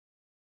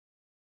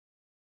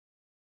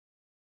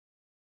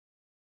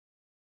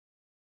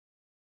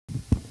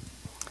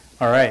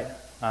All right.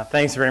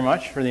 Thanks very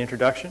much for the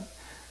introduction.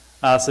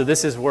 So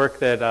this is work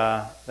that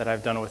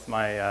I've done with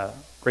my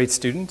great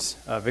students,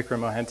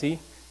 Vikram Mohanty,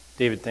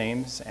 David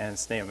Thames, and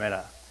Sneha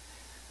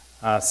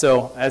Mehta.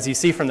 So as you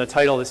see from the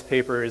title, this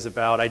paper is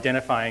about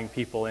identifying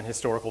people in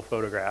historical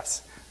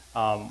photographs.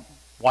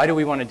 Why do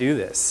we want to do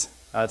this?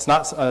 It's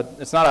not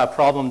a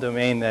problem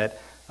domain that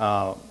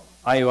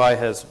IUI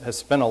has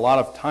spent a lot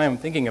of time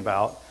thinking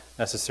about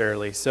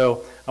necessarily.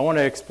 So I want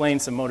to explain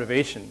some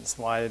motivations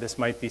why this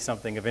might be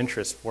something of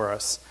interest for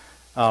us.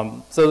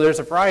 So there's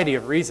a variety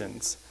of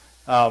reasons.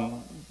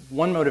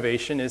 One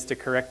motivation is to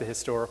correct the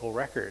historical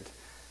record.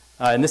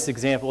 In this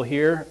example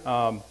here,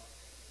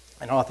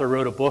 an author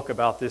wrote a book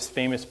about this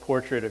famous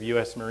portrait of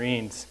U.S.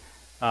 Marines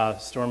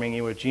storming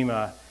Iwo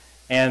Jima,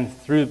 and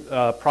through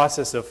a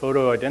process of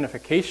photo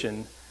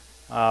identification,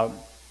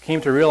 came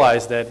to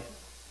realize that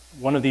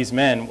one of these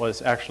men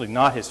was actually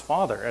not his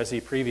father, as he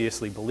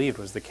previously believed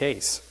was the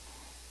case.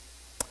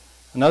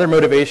 Another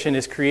motivation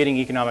is creating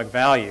economic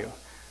value.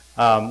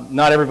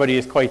 Not everybody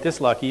is quite this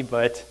lucky,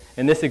 but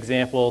in this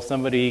example,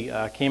 somebody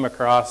came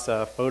across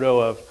a photo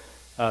of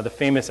the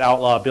famous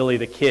outlaw Billy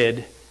the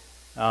Kid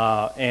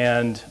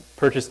and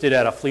purchased it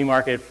at a flea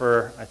market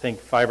for, I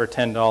think, $5 or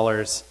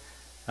 $10.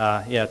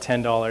 Yeah,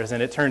 $10,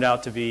 and it turned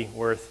out to be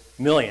worth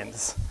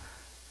millions.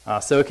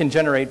 So it can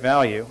generate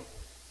value.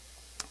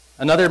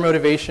 Another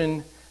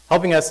motivation,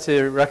 helping us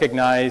to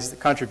recognize the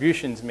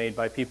contributions made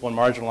by people in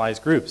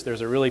marginalized groups.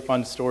 There's a really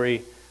fun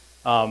story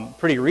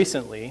pretty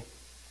recently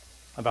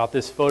about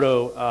this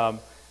photo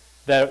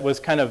that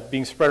was kind of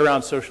being spread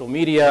around social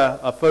media,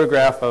 a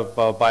photograph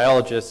of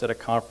biologists at a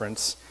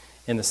conference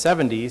in the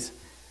 70s.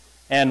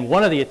 And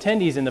one of the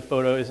attendees in the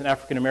photo is an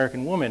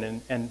African-American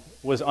woman and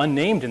was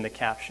unnamed in the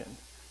caption.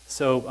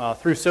 So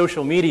through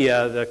social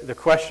media, the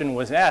question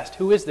was asked,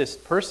 who is this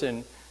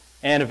person?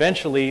 And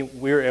eventually,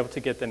 we were able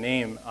to get the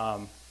name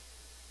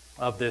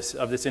of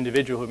this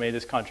individual who made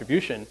this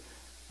contribution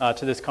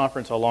to this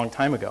conference a long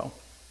time ago.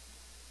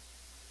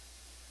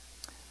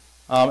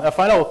 A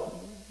final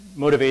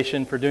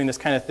motivation for doing this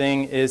kind of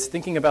thing is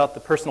thinking about the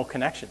personal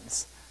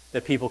connections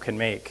that people can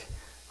make.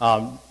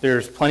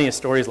 There's plenty of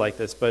stories like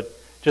this, but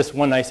just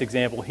one nice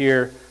example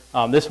here.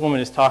 This woman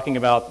is talking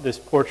about this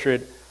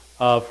portrait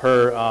of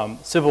her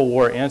Civil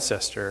War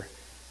ancestor.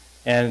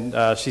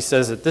 And she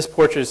says that this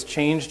portrait has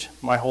changed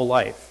my whole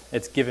life.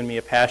 It's given me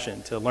a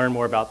passion to learn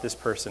more about this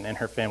person and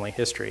her family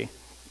history.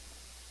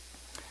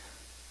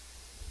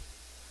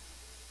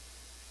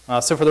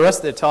 So for the rest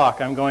of the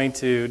talk, I'm going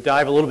to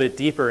dive a little bit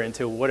deeper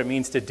into what it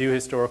means to do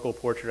historical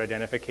portrait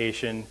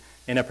identification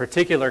in a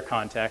particular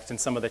context and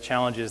some of the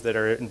challenges that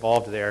are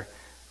involved there.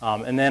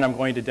 And then I'm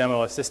going to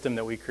demo a system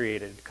that we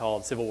created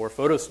called Civil War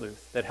Photo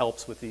Sleuth that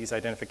helps with these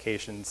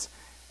identifications,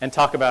 and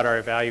talk about our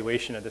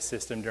evaluation of the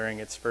system during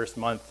its first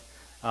month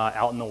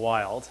out in the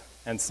wild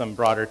and some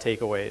broader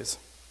takeaways.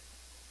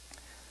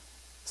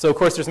 So of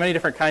course there's many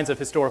different kinds of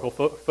historical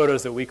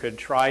photos that we could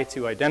try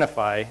to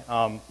identify.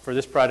 For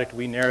this project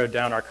we narrowed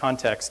down our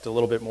context a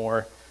little bit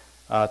more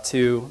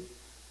to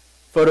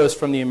photos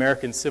from the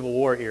American Civil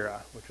War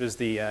era, which was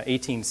the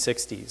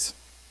 1860s.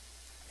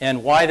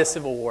 And why the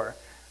Civil War?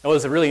 It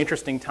was a really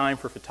interesting time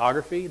for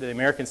photography. The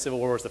American Civil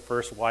War was the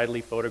first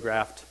widely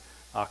photographed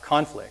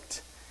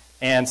conflict.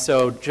 And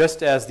so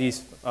just as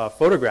these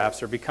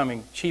photographs are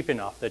becoming cheap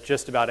enough that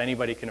just about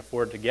anybody can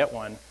afford to get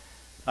one,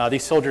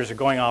 these soldiers are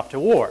going off to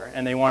war,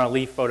 and they want to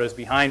leave photos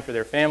behind for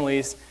their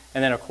families,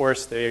 and then of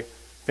course the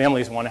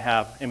families want to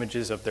have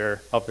images of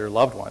their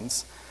loved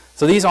ones.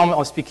 So these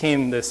almost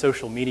became the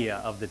social media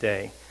of the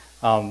day.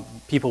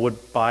 People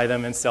would buy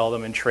them and sell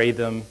them and trade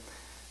them.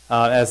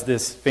 As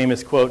this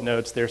famous quote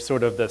notes, they're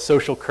sort of the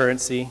social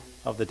currency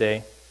of the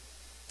day.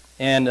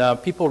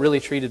 And people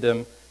really treated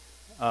them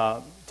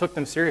took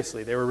them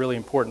seriously. They were a really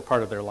important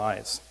part of their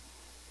lives.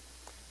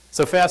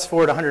 So fast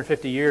forward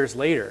 150 years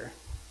later,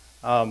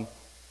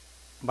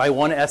 by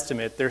one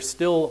estimate, there's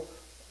still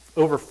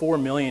over 4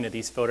 million of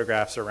these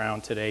photographs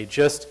around today,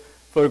 just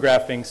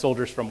photographing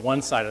soldiers from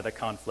one side of the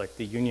conflict,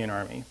 the Union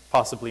Army,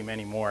 possibly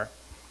many more.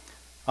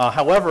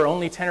 However,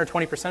 only 10 or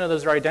 20% of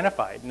those are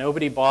identified.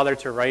 Nobody bothered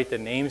to write the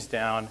names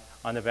down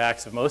on the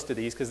backs of most of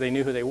these because they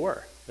knew who they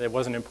were. It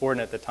wasn't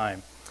important at the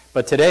time.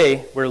 But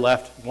today, we're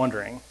left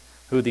wondering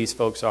who these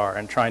folks are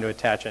and trying to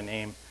attach a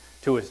name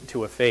to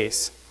a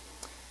face.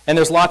 And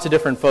there's lots of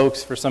different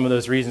folks, for some of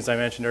those reasons I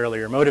mentioned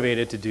earlier,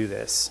 motivated to do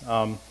this.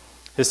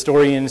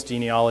 Historians,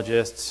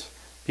 genealogists,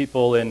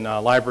 people in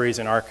libraries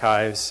and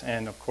archives,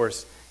 and of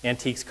course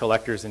antiques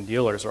collectors and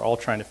dealers are all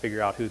trying to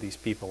figure out who these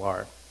people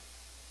are.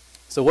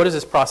 So what does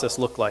this process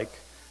look like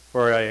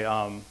for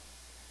a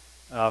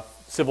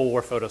Civil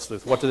War photo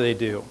sleuth? What do they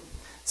do?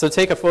 So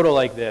take a photo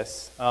like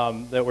this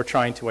that we're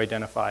trying to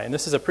identify. And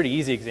this is a pretty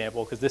easy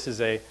example because this is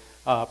a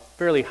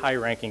fairly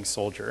high-ranking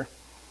soldier.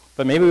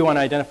 But maybe we want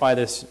to identify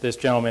this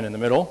gentleman in the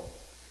middle.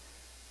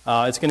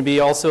 It's going to be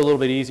also a little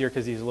bit easier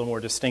because he's a little more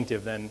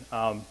distinctive than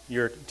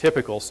your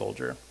typical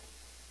soldier.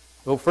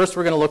 Well, first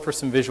we're going to look for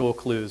some visual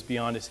clues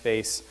beyond his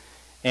face.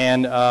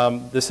 And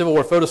the Civil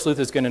War Photo Sleuth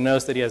is going to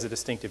notice that he has a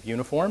distinctive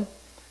uniform.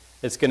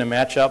 It's going to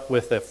match up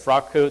with a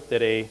frock coat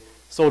that a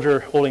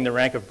soldier holding the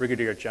rank of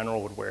brigadier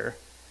general would wear.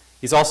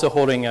 He's also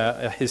holding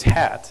his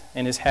hat,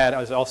 and his hat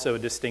is also a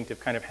distinctive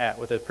kind of hat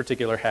with a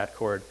particular hat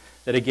cord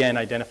that again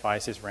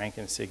identifies his rank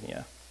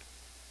insignia.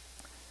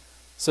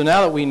 So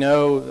now that we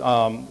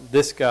know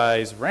this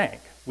guy's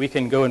rank, we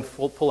can go and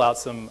pull out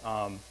some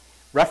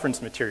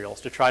reference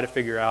materials to try to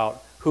figure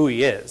out who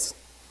he is.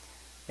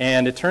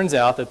 And it turns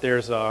out that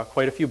there's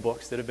quite a few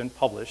books that have been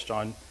published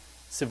on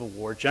Civil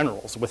War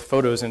generals with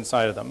photos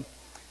inside of them.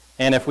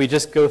 And if we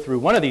just go through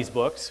one of these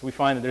books, we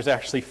find that there's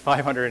actually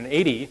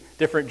 580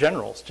 different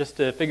generals just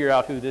to figure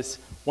out who this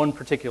one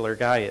particular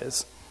guy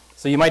is.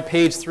 So you might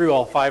page through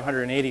all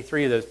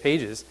 583 of those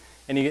pages,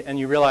 and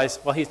you realize,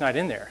 well, he's not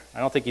in there.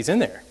 I don't think he's in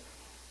there.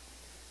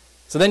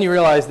 So then you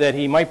realize that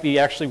he might be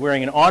actually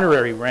wearing an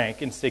honorary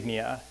rank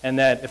insignia, and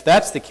that if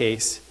that's the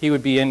case, he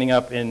would be ending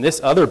up in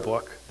this other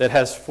book that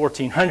has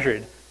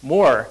 1,400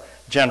 more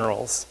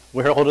generals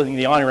holding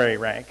the honorary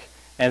rank.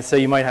 And so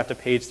you might have to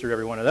page through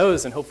every one of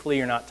those, and hopefully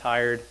you're not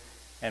tired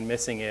and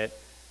missing it,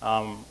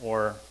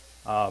 or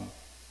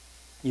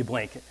you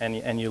blink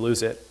and you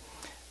lose it.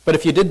 But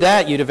if you did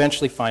that, you'd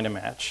eventually find a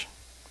match,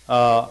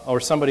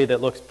 or somebody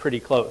that looks pretty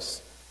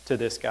close to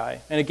this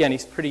guy. And again,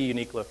 he's pretty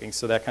unique looking,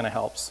 so that kind of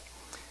helps.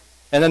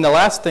 And then the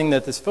last thing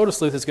that this photo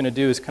sleuth is going to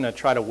do is kind of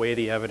try to weigh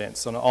the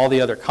evidence on all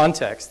the other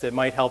context that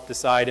might help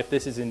decide if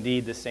this is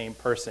indeed the same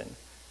person,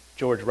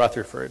 George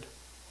Rutherford.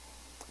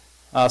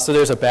 So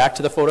there's a back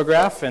to the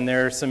photograph, and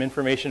there's some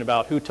information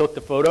about who took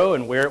the photo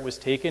and where it was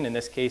taken. In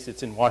this case,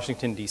 it's in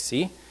Washington,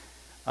 D.C.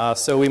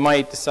 So we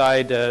might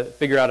decide to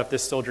figure out if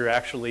this soldier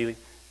actually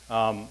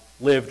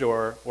lived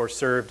or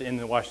served in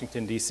the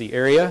Washington, D.C.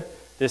 area.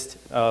 This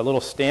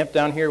little stamp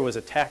down here was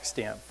a tax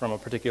stamp from a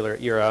particular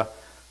era,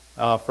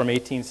 from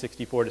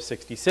 1864 to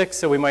 66.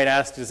 So we might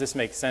ask, does this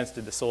make sense?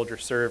 Did the soldier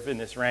serve in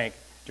this rank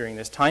during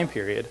this time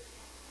period?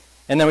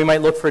 And then we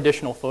might look for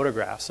additional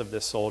photographs of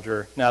this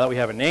soldier. Now that we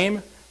have a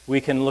name, we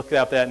can look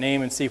up that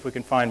name and see if we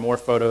can find more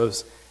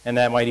photos, and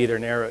that might either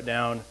narrow it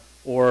down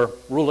or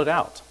rule it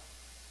out.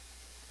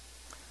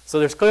 So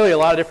there's clearly a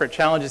lot of different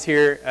challenges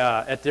here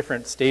at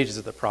different stages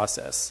of the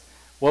process.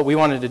 What we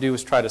wanted to do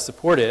was try to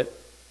support it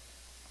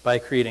by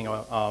creating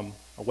a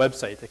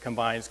website that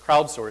combines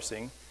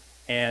crowdsourcing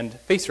and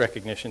face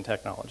recognition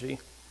technology.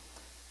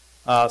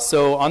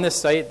 So on this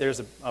site,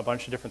 there's a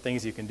bunch of different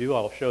things you can do.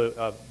 I'll show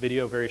a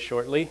video very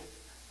shortly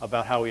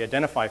about how we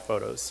identify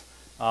photos.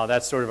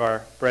 That's sort of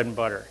our bread and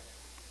butter.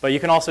 But you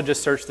can also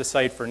just search the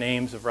site for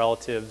names of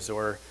relatives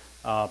or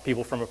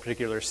people from a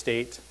particular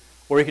state,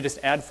 or you could just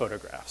add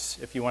photographs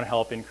if you want to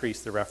help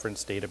increase the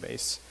reference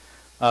database.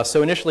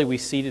 So initially we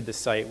seeded the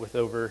site with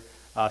over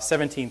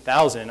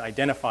 17,000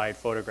 identified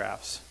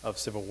photographs of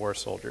Civil War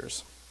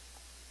soldiers,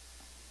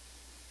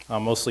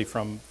 mostly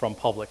from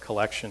public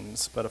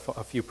collections, but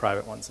a few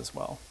private ones as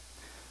well.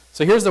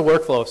 So here's the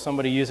workflow of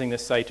somebody using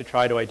this site to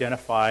try to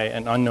identify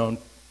an unknown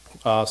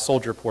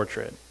soldier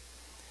portrait.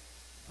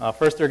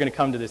 First, they're going to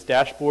come to this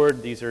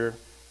dashboard. These are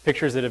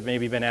pictures that have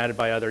maybe been added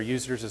by other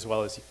users as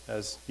well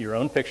as your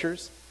own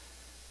pictures.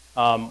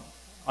 On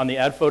the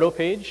Add Photo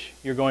page,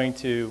 you're going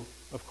to,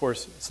 of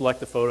course, select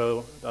the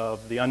photo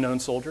of the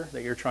unknown soldier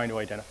that you're trying to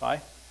identify.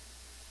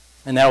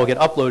 And that will get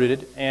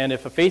uploaded. And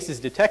if a face is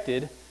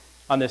detected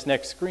on this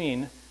next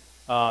screen,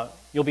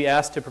 you'll be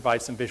asked to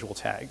provide some visual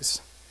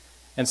tags.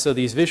 And so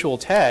these visual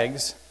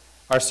tags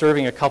are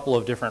serving a couple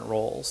of different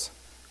roles.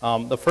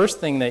 The first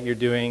thing that you're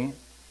doing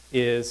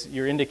is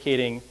you're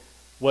indicating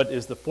what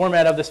is the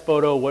format of this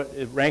photo, what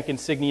rank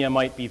insignia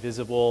might be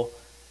visible,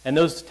 and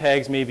those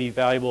tags may be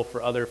valuable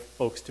for other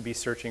folks to be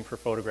searching for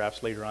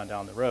photographs later on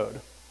down the road.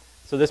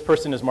 So this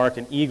person is marked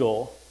an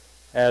eagle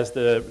as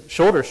the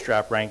shoulder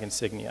strap rank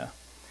insignia.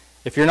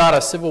 If you're not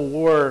a Civil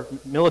War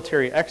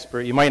military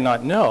expert, you might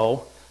not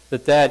know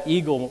that that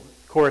eagle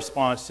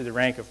corresponds to the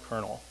rank of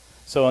colonel.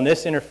 So on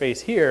this interface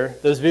here,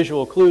 those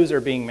visual clues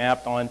are being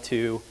mapped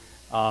onto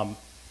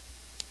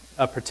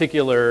a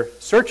particular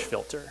search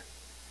filter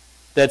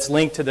that's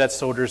linked to that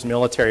soldier's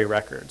military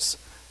records.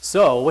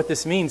 So what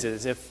this means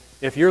is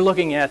if you're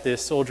looking at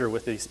this soldier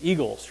with these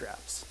eagle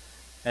straps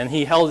and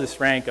he held this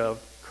rank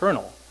of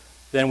colonel,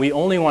 then we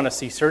only want to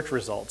see search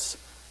results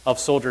of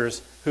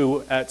soldiers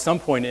who at some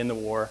point in the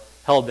war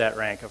held that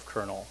rank of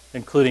colonel,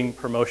 including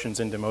promotions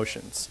and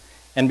demotions.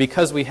 And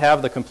because we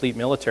have the complete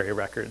military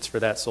records for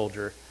that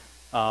soldier,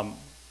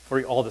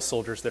 for all the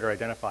soldiers that are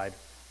identified,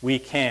 we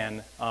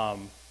can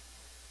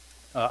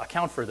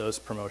account for those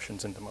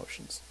promotions and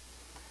demotions.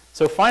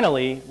 So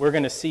finally, we're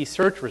going to see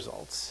search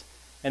results.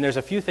 And there's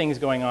a few things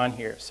going on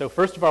here. So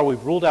first of all,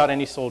 we've ruled out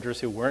any soldiers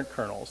who weren't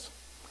colonels.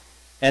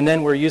 And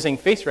then we're using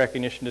face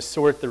recognition to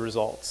sort the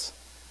results.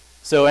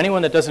 So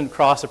anyone that doesn't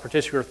cross a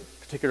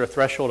particular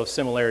threshold of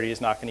similarity is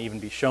not going to even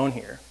be shown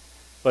here.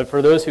 But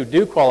for those who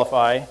do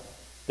qualify,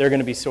 they're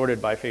going to be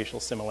sorted by facial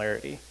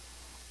similarity.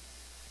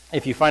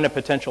 If you find a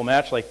potential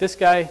match like this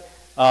guy,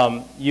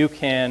 you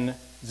can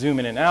zoom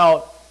in and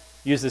out,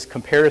 use this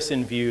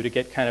comparison view to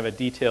get kind of a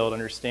detailed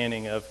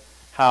understanding of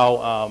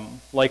how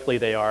likely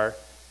they are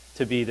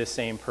to be the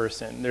same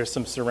person. There's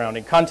some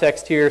surrounding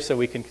context here, so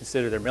we can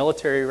consider their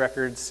military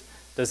records.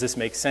 Does this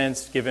make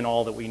sense given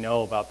all that we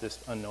know about this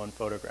unknown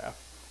photograph?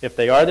 If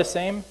they are the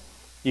same,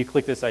 you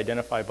click this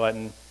identify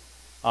button,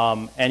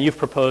 and you've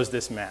proposed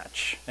this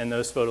match, and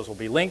those photos will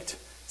be linked.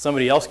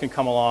 Somebody else can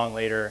come along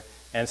later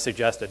and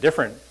suggest a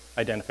different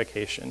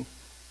identification.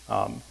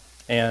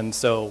 And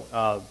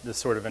so this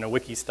sort of in a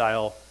wiki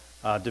style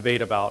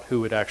debate about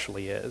who it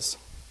actually is.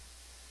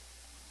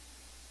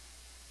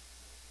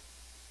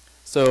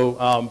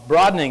 So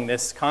broadening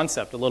this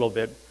concept a little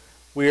bit,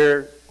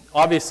 we're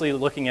obviously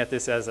looking at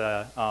this as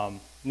a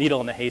needle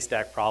in the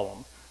haystack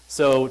problem.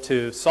 So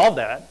to solve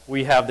that,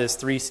 we have this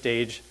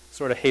three-stage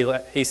sort of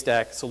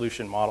haystack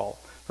solution model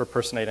for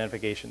person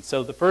identification.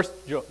 So the first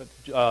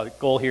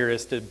goal here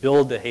is to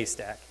build the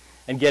haystack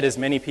and get as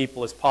many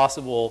people as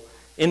possible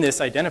in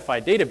this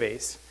identified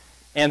database.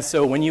 And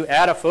so when you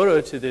add a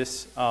photo to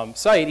this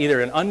site,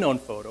 either an unknown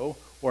photo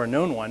or a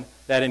known one,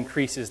 that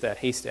increases that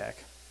haystack.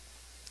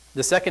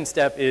 The second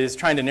step is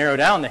trying to narrow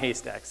down the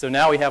haystack. So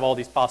now we have all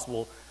these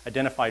possible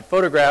identified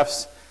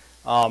photographs.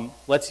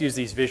 Let's use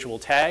these visual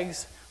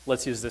tags.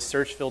 Let's use the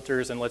search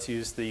filters, and let's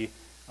use the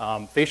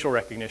facial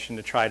recognition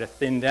to try to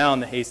thin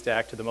down the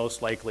haystack to the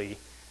most likely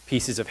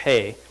pieces of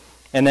hay.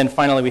 And then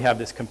finally, we have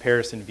this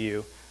comparison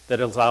view that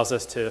allows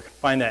us to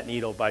find that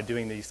needle by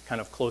doing these kind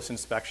of close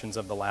inspections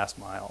of the last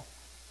mile.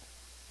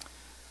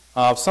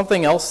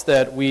 Something else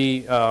that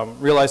we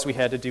realized we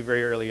had to do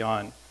very early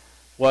on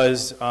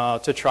was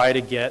to try to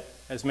get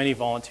as many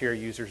volunteer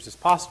users as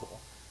possible.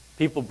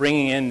 People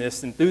bringing in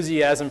this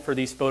enthusiasm for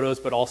these photos,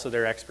 but also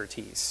their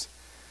expertise.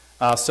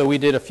 So we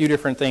did a few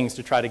different things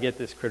to try to get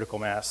this critical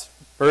mass.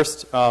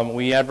 First,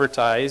 we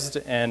advertised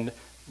and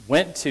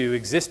went to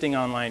existing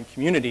online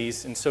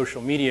communities and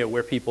social media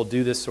where people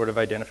do this sort of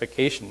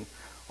identification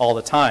all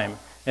the time.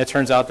 And it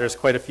turns out there's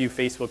quite a few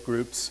Facebook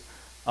groups.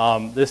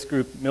 This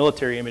group,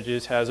 Military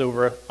Images, has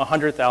over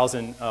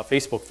 100,000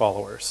 Facebook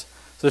followers.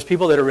 So there's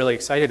people that are really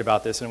excited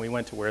about this, and we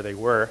went to where they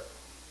were.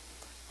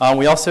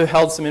 We also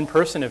held some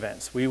in-person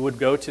events. We would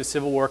go to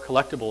Civil War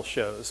collectible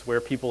shows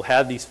where people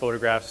had these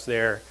photographs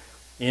there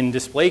in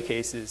display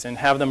cases and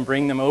have them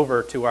bring them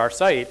over to our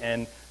site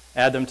and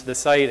add them to the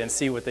site and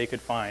see what they could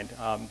find.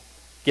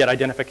 Get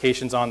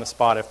identifications on the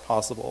spot if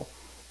possible.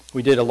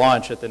 We did a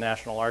launch at the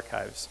National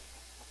Archives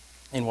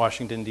in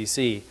Washington,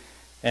 D.C.,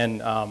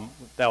 and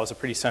that was a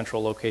pretty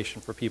central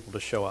location for people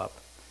to show up.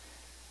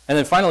 And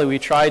then finally, we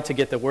tried to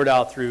get the word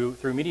out through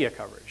media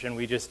coverage, and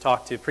we just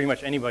talked to pretty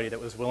much anybody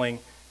that was willing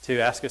to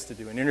ask us to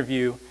do an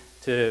interview,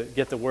 to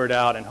get the word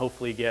out and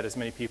hopefully get as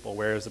many people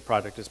aware of the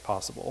project as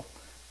possible.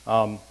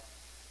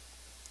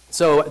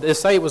 So the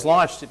site was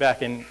launched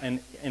back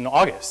in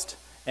August,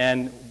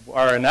 and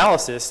our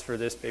analysis for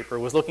this paper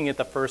was looking at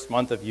the first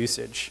month of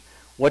usage.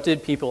 What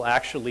did people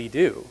actually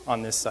do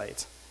on this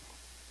site?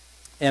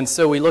 And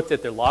so we looked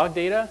at the log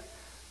data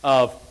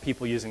of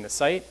people using the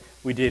site.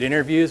 We did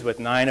interviews with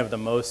 9 of the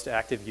most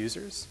active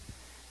users,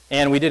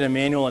 and we did a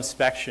manual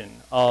inspection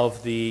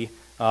of the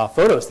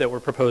photos that were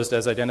proposed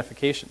as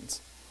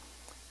identifications.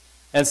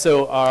 And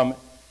so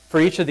for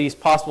each of these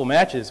possible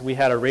matches, we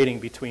had a rating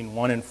between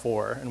 1 and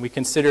 4, and we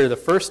consider the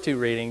first 2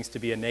 ratings to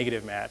be a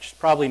negative match,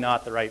 probably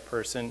not the right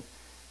person,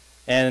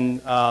 and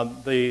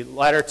the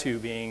latter 2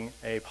 being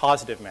a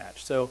positive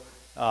match, so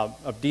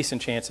a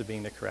decent chance of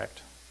being the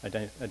correct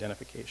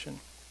identification.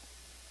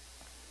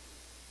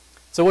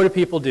 So what did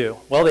people do?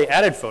 Well, they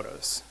added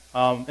photos.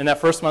 In that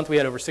first month, we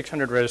had over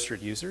 600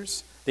 registered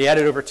users. They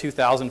added over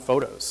 2,000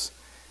 photos.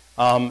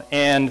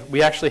 And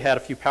we actually had a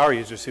few power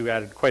users who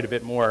added quite a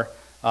bit more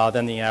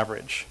than the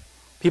average.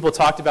 People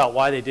talked about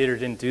why they did or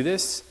didn't do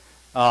this.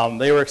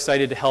 They were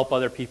excited to help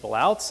other people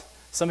out.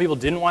 Some people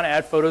didn't want to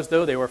add photos,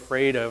 though. They were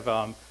afraid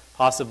of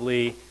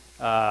possibly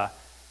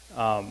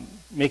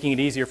making it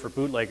easier for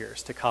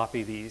bootleggers to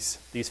copy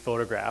these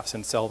photographs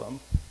and sell them.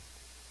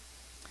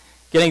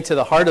 Getting to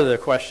the heart of the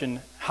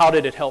question, how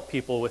did it help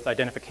people with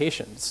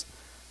identifications?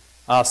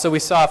 So we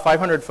saw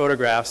 500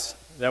 photographs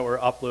that were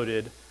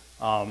uploaded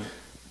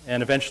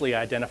and eventually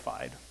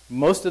identified.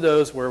 Most of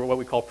those were what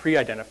we call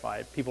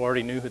pre-identified. People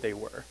already knew who they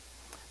were.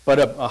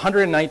 But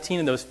 119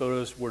 of those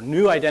photos were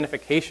new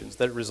identifications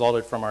that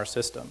resulted from our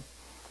system.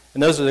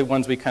 And those are the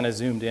ones we kind of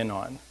zoomed in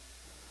on.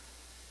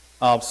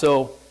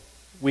 So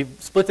we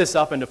split this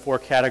up into 4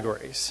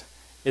 categories.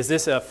 Is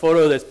this a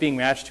photo that's being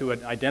matched to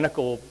an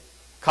identical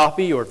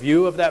copy or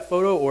view of that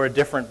photo, or a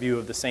different view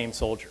of the same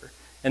soldier?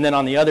 And then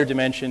on the other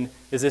dimension,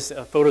 is this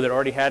a photo that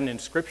already had an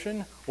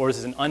inscription, or is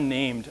this an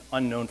unnamed,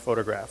 unknown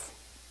photograph?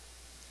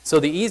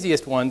 So the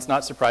easiest ones,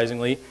 not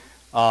surprisingly,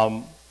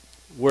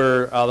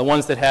 were the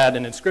ones that had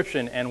an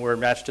inscription and were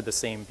matched to the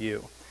same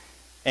view.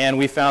 And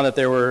we found that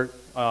there were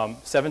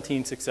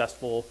 17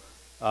 successful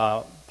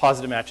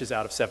positive matches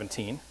out of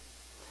 17.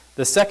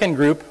 The second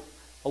group,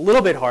 a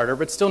little bit harder,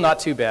 but still not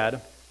too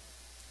bad.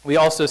 We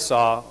also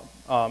saw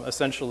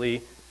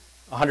essentially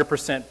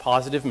 100%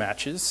 positive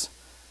matches.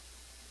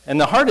 And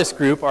the hardest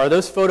group are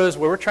those photos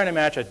where we're trying to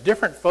match a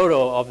different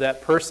photo of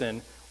that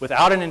person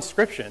without an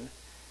inscription,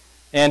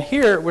 And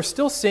here, we're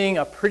still seeing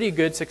a pretty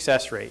good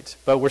success rate,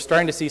 but we're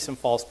starting to see some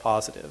false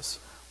positives,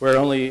 where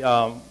only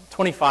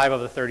 25 of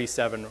the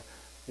 37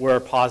 were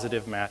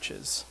positive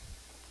matches.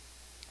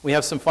 We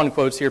have some fun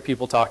quotes here,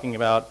 people talking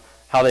about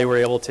how they were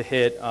able to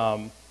hit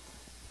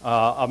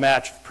a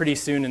match pretty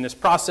soon in this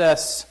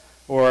process,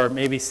 or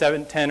maybe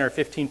 7, 10, or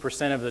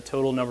 15% of the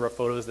total number of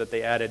photos that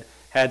they added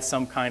had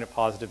some kind of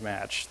positive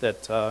match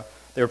that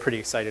they were pretty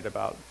excited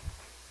about.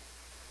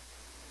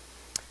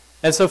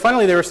 And so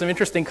finally, there were some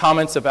interesting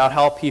comments about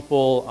how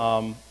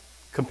people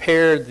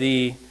compared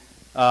the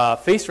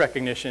face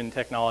recognition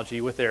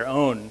technology with their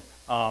own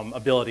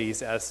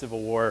abilities as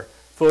Civil War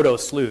photo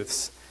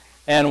sleuths.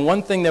 And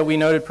one thing that we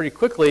noted pretty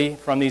quickly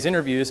from these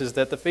interviews is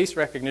that the face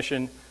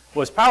recognition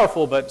was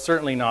powerful, but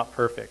certainly not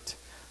perfect.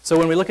 So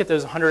when we look at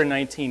those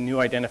 119 new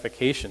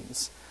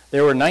identifications,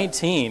 there were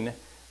 19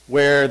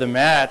 where the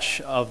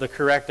match of the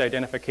correct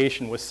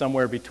identification was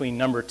somewhere between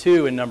number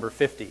 2 and number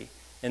 50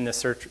 in the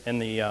search in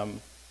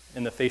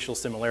the facial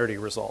similarity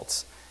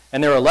results.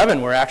 And there were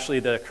 11 where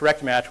actually the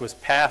correct match was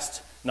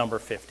past number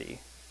 50,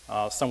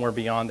 somewhere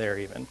beyond there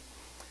even.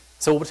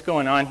 So what's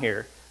going on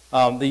here?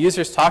 The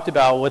users talked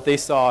about what they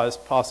saw as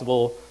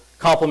possible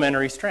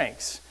complementary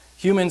strengths.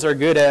 Humans are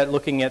good at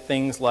looking at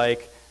things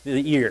like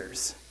the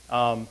ears,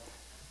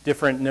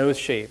 different nose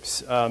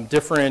shapes,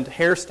 different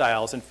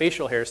hairstyles and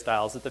facial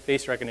hairstyles that the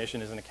face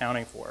recognition isn't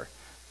accounting for.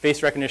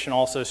 Face recognition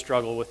also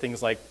struggle with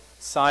things like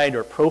side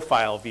or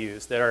profile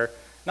views that are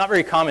not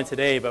very common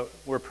today, but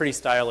were pretty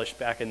stylish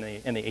back in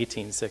the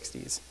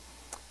 1860s.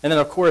 And then,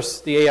 of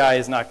course, the AI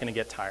is not going to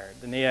get tired.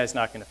 The AI is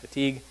not going to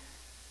fatigue.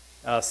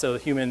 So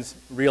humans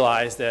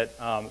realized that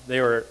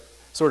they were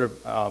sort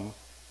of,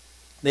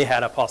 they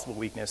had a possible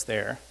weakness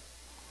there.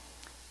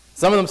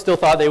 Some of them still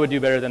thought they would do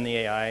better than the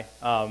AI.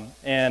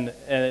 And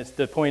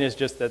the point is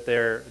just that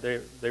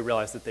they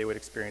realized that they would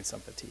experience some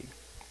fatigue.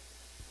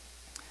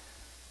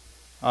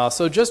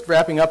 So just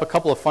wrapping up a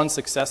couple of fun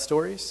success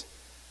stories.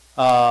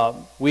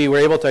 We were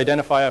able to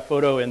identify a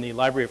photo in the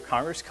Library of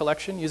Congress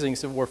collection using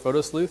Civil War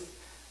Photo Sleuth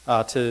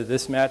to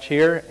this match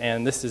here,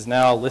 and this is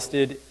now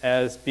listed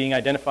as being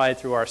identified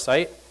through our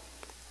site.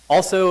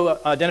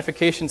 Also,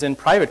 identifications in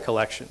private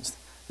collections.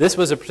 This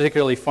was a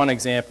particularly fun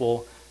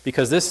example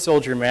because this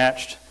soldier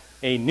matched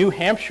a New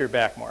Hampshire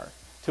backmark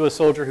to a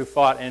soldier who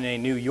fought in a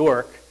New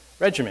York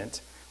regiment,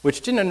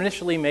 which didn't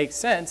initially make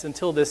sense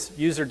until this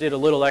user did a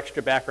little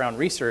extra background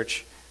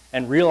research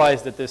and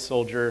realized that this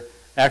soldier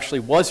actually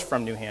was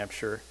from New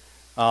Hampshire,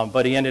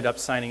 but he ended up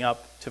signing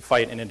up to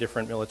fight in a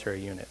different military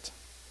unit.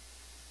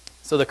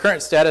 So the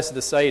current status of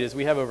the site is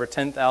we have over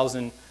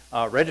 10,000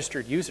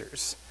 registered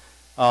users.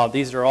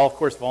 These are all, of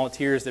course,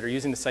 volunteers that are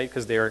using the site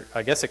because they're,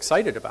 I guess,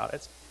 excited about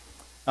it.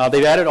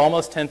 They've added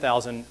almost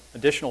 10,000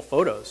 additional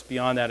photos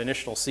beyond that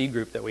initial seed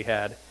group that we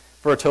had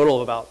for a total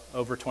of about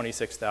over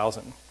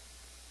 26,000.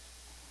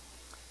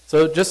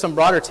 So just some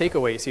broader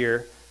takeaways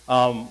here.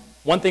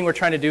 One thing we're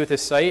trying to do with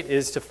this site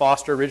is to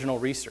foster original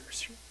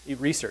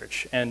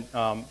research and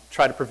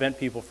try to prevent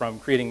people from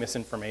creating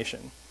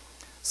misinformation.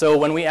 So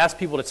when we ask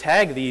people to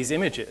tag these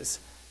images,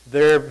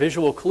 their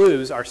visual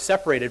clues are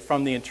separated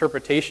from the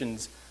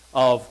interpretations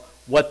of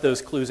what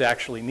those clues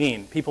actually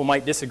mean. People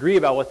might disagree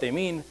about what they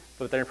mean,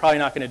 but they're probably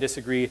not going to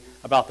disagree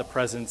about the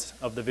presence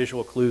of the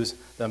visual clues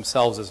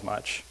themselves as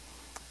much.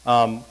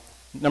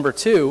 Number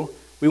 2,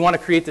 we want to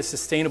create this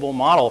sustainable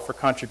model for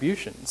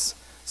contributions.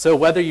 So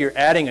whether you're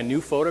adding a new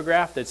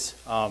photograph that's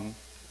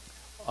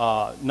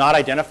not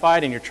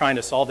identified and you're trying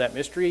to solve that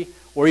mystery,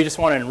 or you just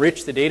want to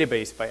enrich the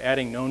database by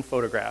adding known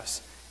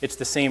photographs, it's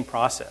the same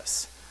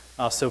process.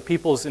 So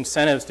people's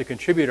incentives to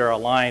contribute are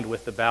aligned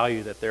with the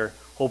value that they're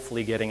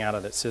hopefully getting out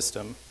of that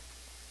system.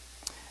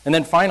 And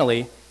then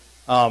finally,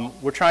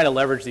 we're trying to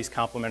leverage these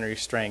complementary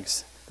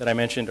strengths that I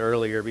mentioned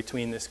earlier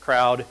between this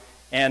crowd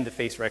and the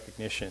face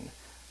recognition.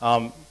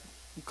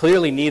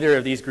 Clearly, neither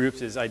of these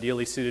groups is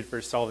ideally suited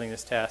for solving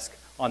this task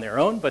on their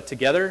own, but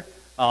together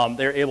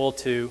they're able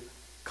to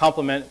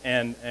complement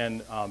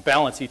and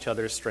balance each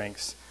other's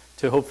strengths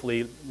to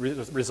hopefully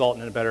result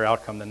in a better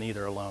outcome than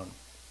either alone.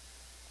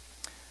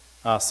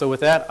 So with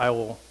that, I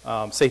will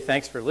say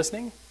thanks for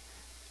listening,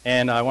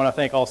 and I want to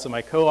thank also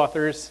my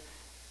co-authors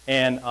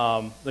and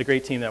the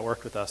great team that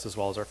worked with us as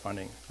well as our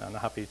funding. I'm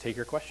happy to take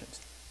your questions.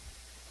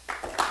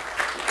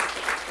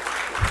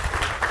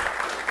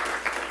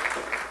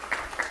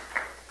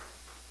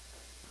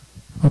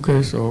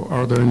 Okay, so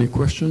are there any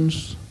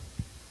questions?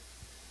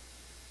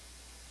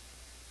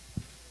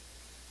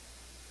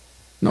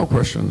 No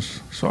questions.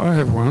 So I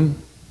have one.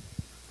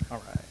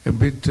 All right. A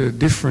bit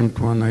different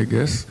one, I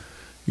guess.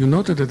 You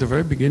noted at the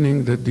very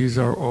beginning that these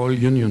are all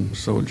Union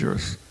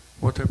soldiers.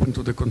 What happened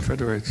to the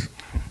Confederates?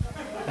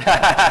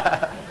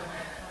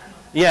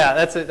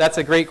 Yeah, that's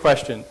a great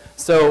question.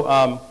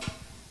 So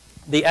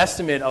the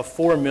estimate of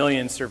 4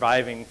 million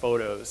surviving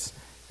photos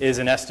is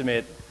an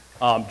estimate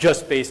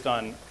just based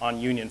on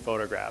Union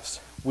photographs.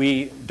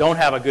 We don't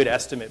have a good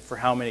estimate for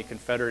how many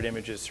Confederate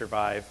images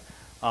survive.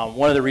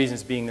 One of the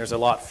reasons being there's a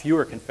lot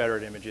fewer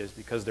Confederate images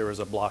because there was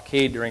a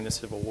blockade during the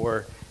Civil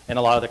War, and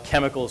a lot of the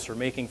chemicals for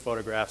making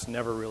photographs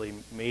never really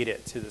made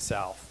it to the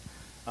South.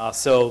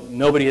 So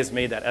nobody has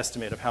made that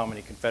estimate of how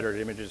many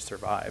Confederate images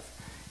survive.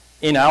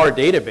 In our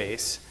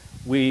database,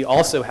 we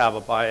also have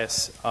a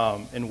bias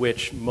in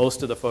which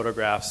most of the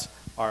photographs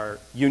are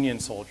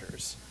Union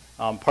soldiers.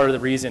 Part of the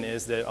reason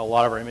is that a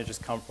lot of our images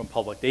come from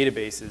public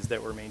databases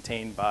that were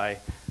maintained by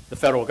the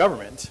federal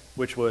government,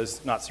 which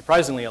was, not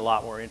surprisingly, a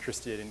lot more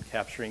interested in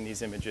capturing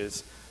these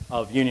images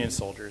of Union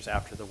soldiers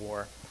after the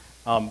war.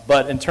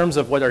 But in terms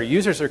of what our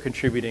users are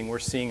contributing, we're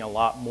seeing a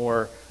lot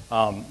more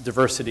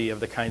diversity of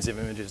the kinds of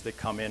images that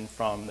come in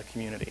from the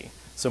community.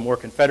 So more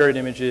Confederate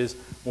images,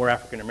 more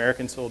African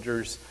American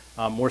soldiers,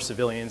 more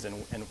civilians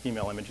and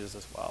female images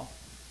as well.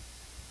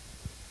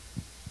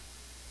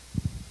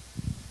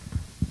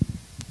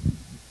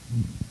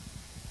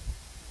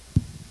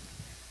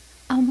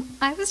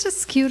 I was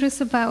just curious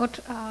about,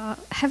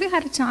 have you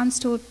had a chance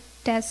to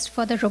test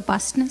for the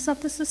robustness of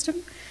the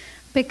system?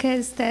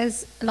 Because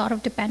there's a lot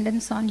of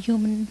dependence on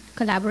human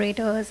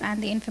collaborators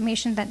and the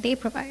information that they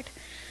provide.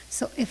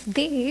 So if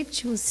they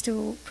choose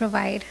to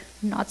provide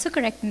not so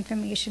correct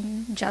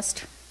information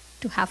just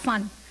to have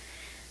fun,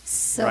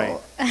 so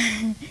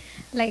right.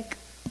 like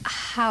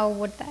how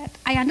would that,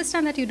 I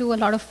understand that you do a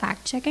lot of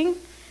fact checking,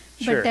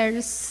 Sure.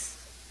 but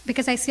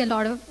because I see a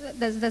lot of,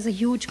 there's a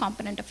huge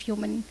component of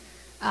human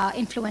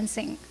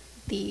influencing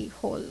the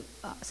whole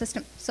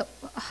system. So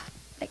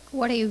like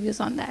what are your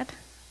views on that?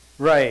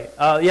 Right.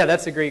 Yeah,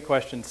 that's a great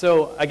question.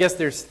 So I guess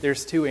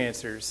there's two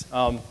answers.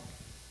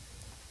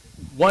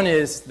 One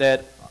is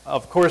that,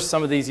 of course,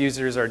 some of these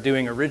users are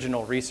doing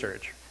original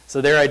research.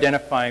 So they're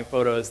identifying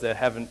photos that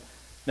haven't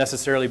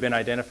necessarily been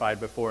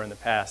identified before in the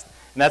past.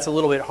 And that's a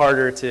little bit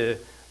harder to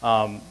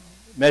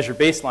measure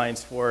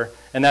baselines for,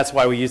 and that's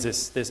why we use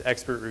this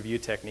expert review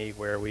technique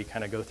where we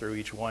kind of go through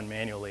each one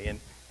manually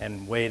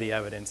and weigh the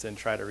evidence and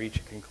try to reach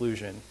a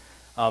conclusion.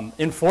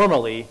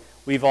 Informally,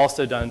 we've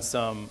also done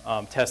some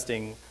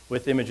testing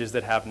with images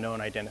that have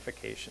known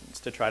identifications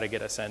to try to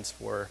get a sense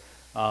for,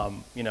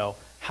 you know,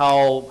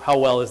 how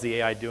well is the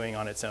AI doing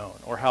on its own,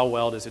 or how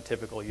well does a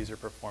typical user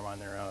perform on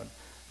their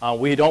own.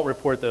 We don't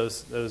report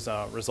those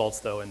results,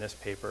 though, in this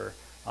paper.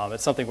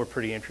 It's something we're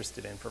pretty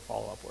interested in for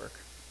follow-up work.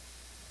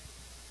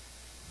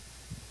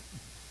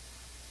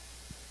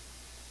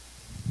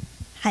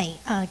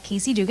 Hi,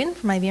 Casey Dugan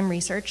from IBM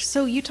Research.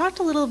 So you talked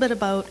a little bit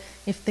about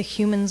if the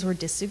humans were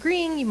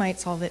disagreeing, you might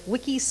solve it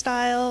wiki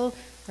style,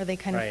 or they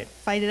kind Right. of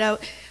fight it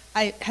out.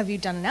 Have you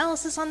done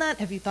analysis on that?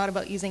 Have you thought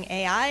about using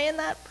AI in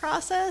that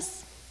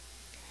process?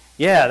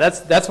 Yeah,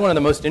 that's one of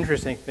the most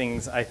interesting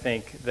things, I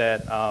think,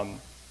 that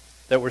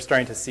we're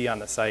starting to see on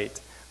the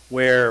site,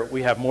 where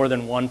we have more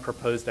than one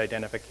proposed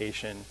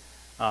identification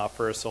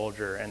for a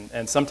soldier.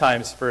 And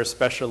sometimes for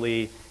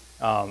especially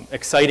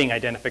exciting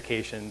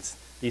identifications,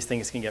 these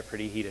things can get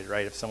pretty heated,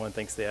 right? If someone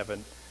thinks they have a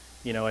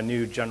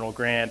new General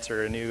Grant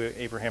or a new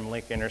Abraham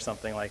Lincoln or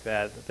something like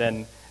that,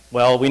 then,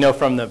 well, we know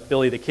from the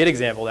Billy the Kid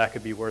example that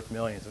could be worth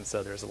millions, and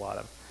so there's a lot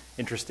of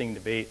interesting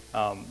debate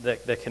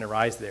that can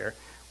arise there.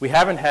 We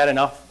haven't had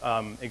enough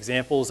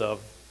examples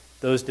of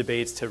those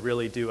debates to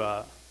really do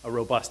a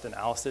robust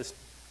analysis.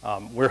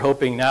 We're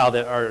hoping now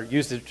that our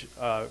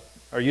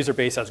user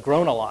base has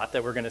grown a lot,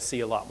 that we're going to see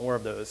a lot more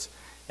of those,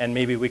 and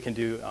maybe we can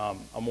do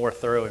a more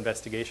thorough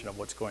investigation of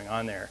what's going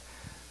on there.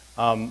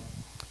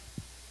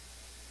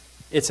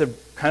 It's a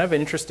kind of an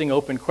interesting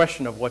open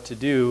question of what to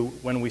do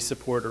when we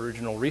support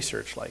original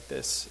research like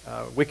this.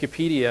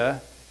 Wikipedia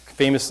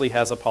famously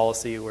has a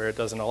policy where it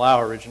doesn't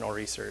allow original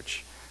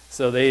research.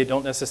 So they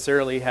don't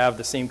necessarily have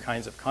the same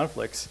kinds of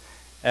conflicts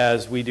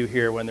as we do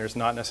here when there's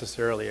not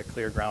necessarily a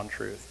clear ground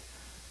truth.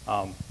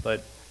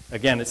 But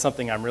again, it's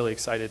something I'm really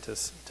excited to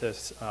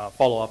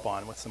follow up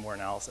on with some more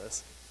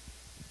analysis.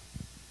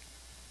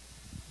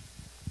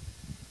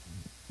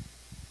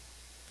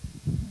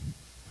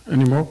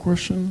 Any more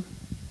questions?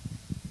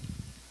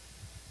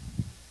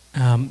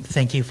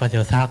 Thank you for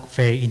your talk,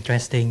 very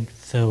interesting.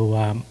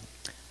 So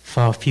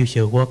for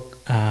future work,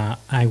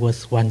 I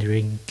was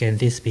wondering, can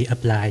this be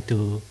applied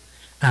to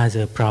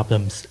other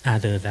problems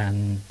other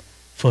than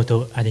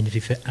photo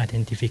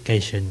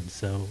identification?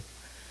 So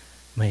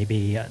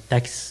maybe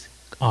text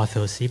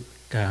authorship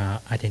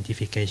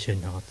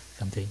identification or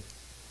something.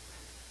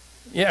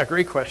 Yeah,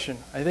 great question.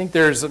 I think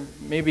there's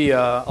maybe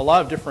a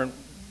lot of different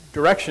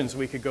directions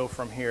we could go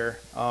from here.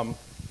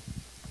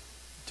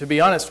 To be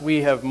honest,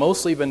 we have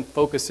mostly been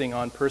focusing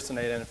on person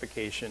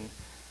identification.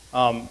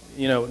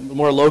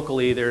 More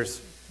locally,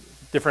 there's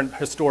different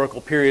historical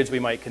periods we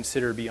might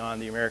consider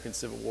beyond the American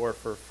Civil War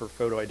for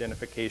photo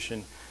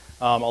identification.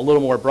 A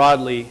little more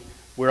broadly,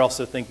 we're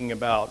also thinking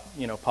about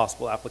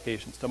possible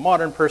applications to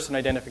modern person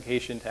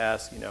identification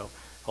tasks,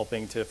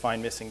 helping to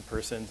find missing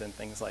persons and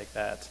things like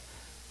that.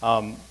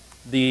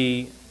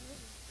 The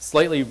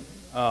slightly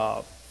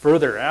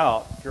further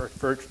out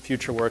for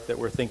future work that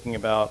we're thinking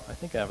about, I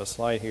think I have a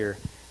slide here,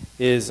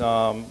 is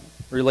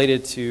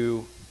related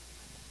to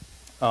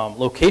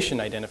location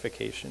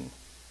identification.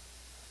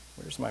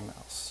 Where's my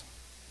mouse?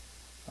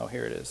 Oh,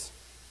 here it is.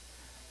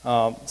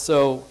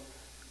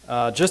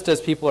 just as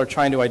people are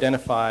trying to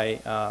identify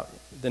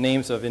the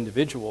names of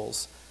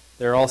individuals,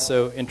 they're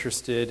also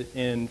interested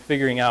in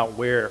figuring out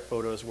where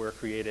photos were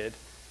created,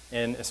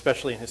 and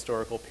especially in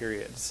historical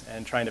periods,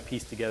 and trying to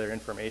piece together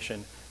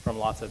information from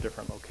lots of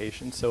different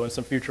locations. So in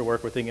some future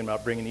work, we're thinking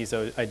about bringing these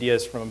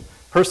ideas from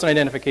person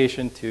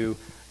identification to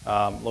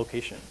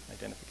location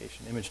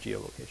identification, image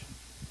geolocation.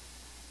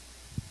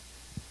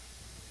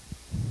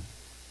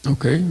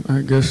 Okay,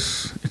 I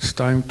guess it's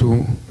time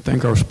to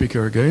thank our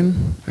speaker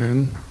again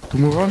and to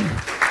move on.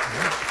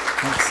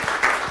 Thanks.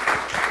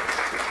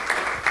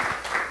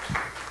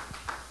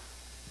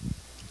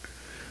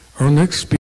 Our next speaker